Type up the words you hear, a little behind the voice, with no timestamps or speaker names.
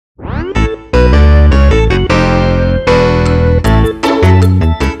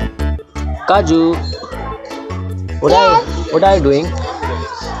Kaju, what are you doing?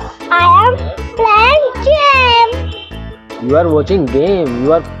 I am playing game. You are watching game.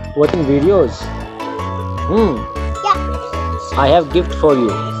 You are watching videos. Yeah, I have gift for you.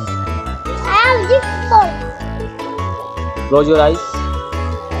 I have this phone. Close your eyes.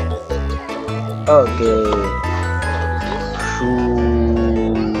 Okay.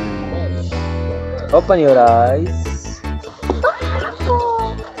 Open your eyes.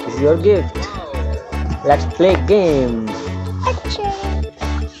 This is your gift. Let's play game.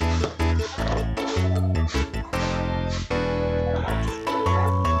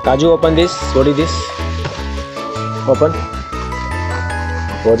 Kaju, open this. What is this? Open.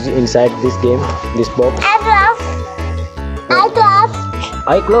 What is inside this game? This box? I close.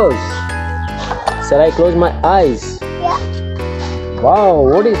 I close. Shall I close my eyes? Yeah. Wow,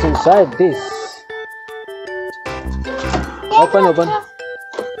 what is inside this? Open.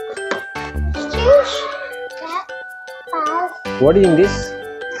 What is in this?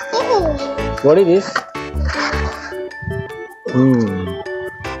 What is this?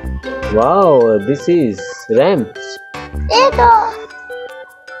 Wow, this is ramps.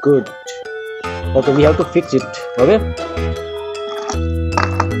 Good. Okay, we have to fix it. Okay.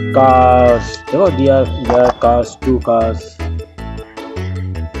 Cars. Oh, there are cars. 2 cars.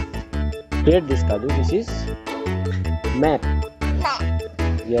 Create this, Kaju. This is map.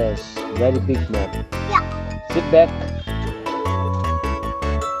 Yes, very big map. Yeah. Sit back.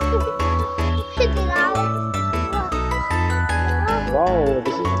 Wow,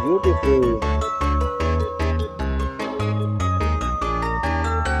 this is beautiful.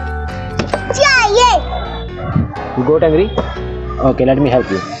 You got angry? Okay, let me help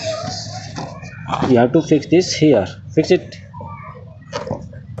you. You have to fix this here. Fix it.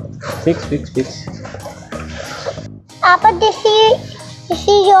 Fix. Papa, this is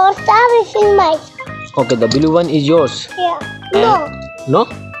your stuff. This is my stuff. Okay, the blue one is yours. Yeah. No?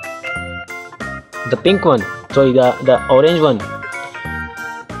 The pink one. Sorry, the orange one.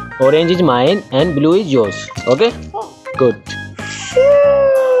 Orange is mine and blue is yours. Okay? Good.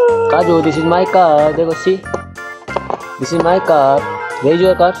 Kaju, this is my car. There go, see. This is my car. Where is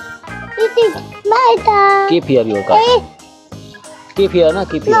your car? This is my car. Keep here your car. Keep here, na?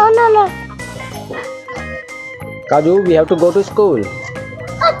 Keep here. No. Kaju, we have to go to school.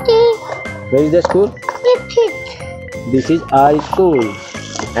 Okay. Where is the school? This is our school.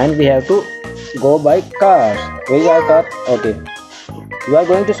 And we have to go by car. Where is our car? Okay. You are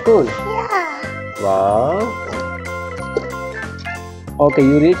going to school? Yeah. Wow. Okay,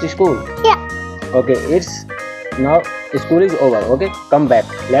 you reach school? Yeah. Okay, it's now school is over. Okay, come back.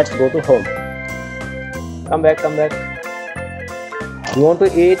 Let's go to home. Come back. You want to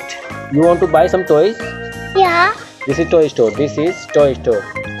eat? You want to buy some toys? Yeah. This is toy store. This is toy store.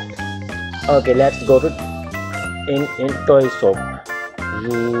 Okay, let's go to in toy shop.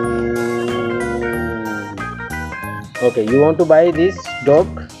 Okay, you want to buy this dog?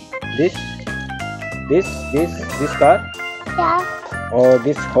 This car? Yeah. Or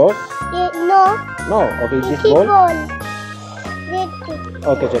this horse? No. No. Okay, this Ball. ball.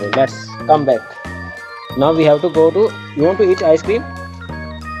 Okay, chalo, let's come back. Now we have to go to. You want to eat ice cream?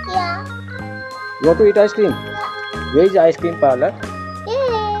 Yeah. You want to eat ice cream? Where is ice cream parlor?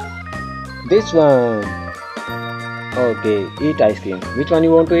 Yeah. This one. Okay, eat ice cream. Which one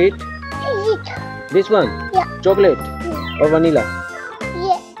you want to eat? This one? Yeah. Chocolate or vanilla?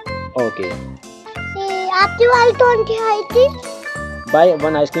 Yeah. Okay. आपकी वाली कौन सी है थी? Buy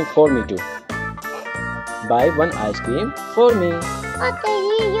one ice cream for me too. Buy one ice cream for me. Okay,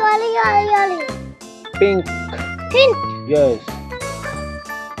 ये वाली. Pink. Pink. Yes.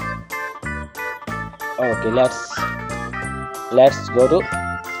 Okay, let's go to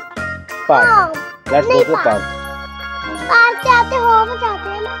park. Let's go to park. Park जाते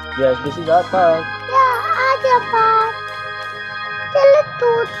हैं ना? Yes, this is our park. Yeah, आजा park. चलो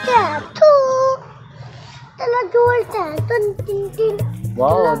चलो जोड़ते हैं. तीन.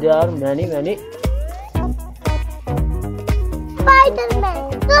 Wow, there are many. Spider-Man.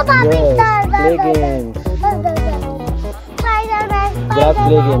 Yes, play games. Spider-Man. There are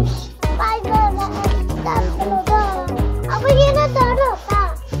play games. Spider-Man. अब ये ना दौड़ होता है.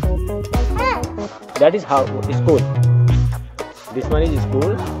 That is how school. This one is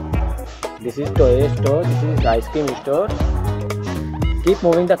school. This is toy store. This is ice cream store. Keep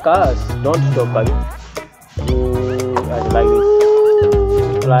moving the cars. Don't stop, Kaju. Like this.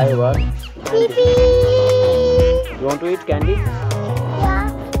 Fly over. You want to eat candy? Yeah.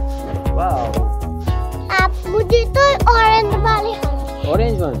 Wow. आप मुझे तो orange वाली.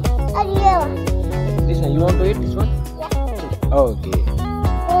 Orange one. और ये वाली. This one. You want to eat this one? Yeah. Okay.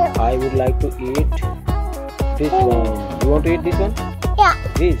 I would like to eat this one. You want to eat this one? Yeah.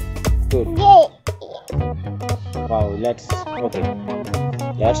 This? Good. Yeah. Wow, let's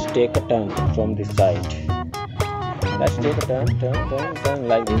take a turn from this side. Let's take a turn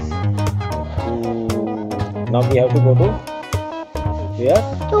like this. Now we have to go to where?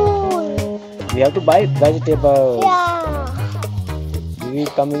 We have to buy vegetables. Yeah. We will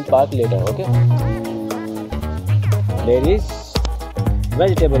come in park later, okay? There is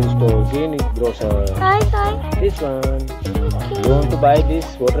vegetable store, green grocer. Sorry. This one. Okay. You want to buy this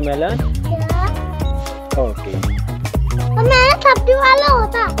watermelon? Yeah. Okay. तो मेरा सब्जी वाला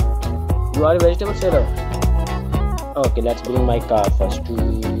होता. You are a vegetable seller. Okay, let's bring my car first.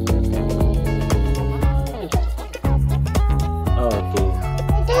 Okay.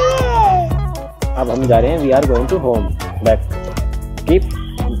 अब हम जा रहे हैं. We are going to home. Back. Keep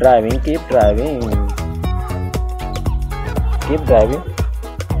driving. Keep driving.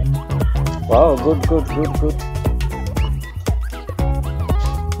 Wow, good.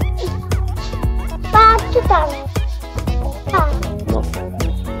 बात चुता. No.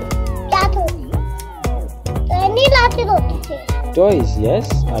 क्या तो? नहीं लाती रोटी से. Toys, yes.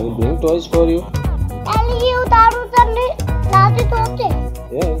 I will bring toys for you. पहले ये उतारू तो नहीं लाती रोटी.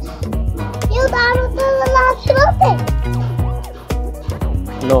 Yes. ये उतारू तो लाती रोटी.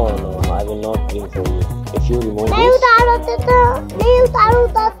 No, I will not bring for you. If you remove नहीं this. उतारू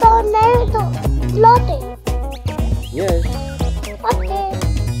तो नहीं तो लोटे. Yes. Okay.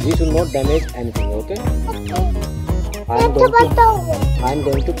 We should not damage anything, okay? मैं तो बताऊँ. I'm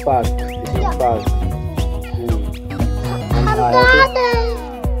going to park. This is park. हम I तो have आते हैं.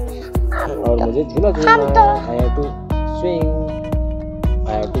 to, और मुझे झूला झूलना है. I have to swing. I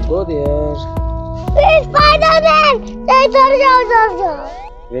have to go there. Spiderman. इधर जाओ.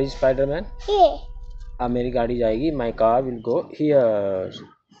 Where is Spider-Man? ये. अब मेरी गाड़ी जाएगी. My car will go here.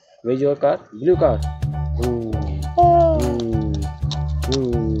 Where is your car? Blue car.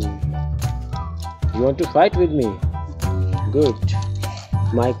 You want to fight with me? Good.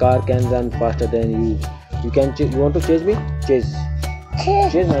 My car can run faster than you. You want to chase me? Chase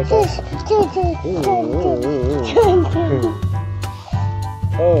my car.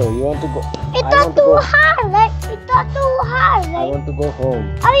 Oh, you want to go? इतना तू हार है. I want to go home.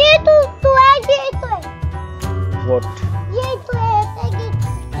 और ये तू है ये तो है. What? ये तो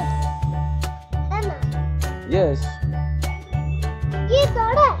है ना. Yes. ये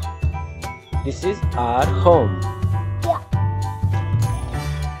थोड़ा. This is our home. Yeah.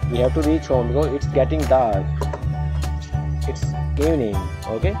 We have to reach home because it's getting dark. It's evening.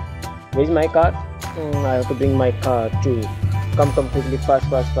 Okay. Where is my car? I have to bring my car too. Come quickly. Fast.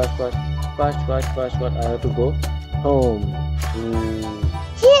 I have to go home.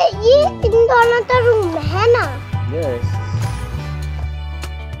 ये इन दोनों का room है ना. Yes.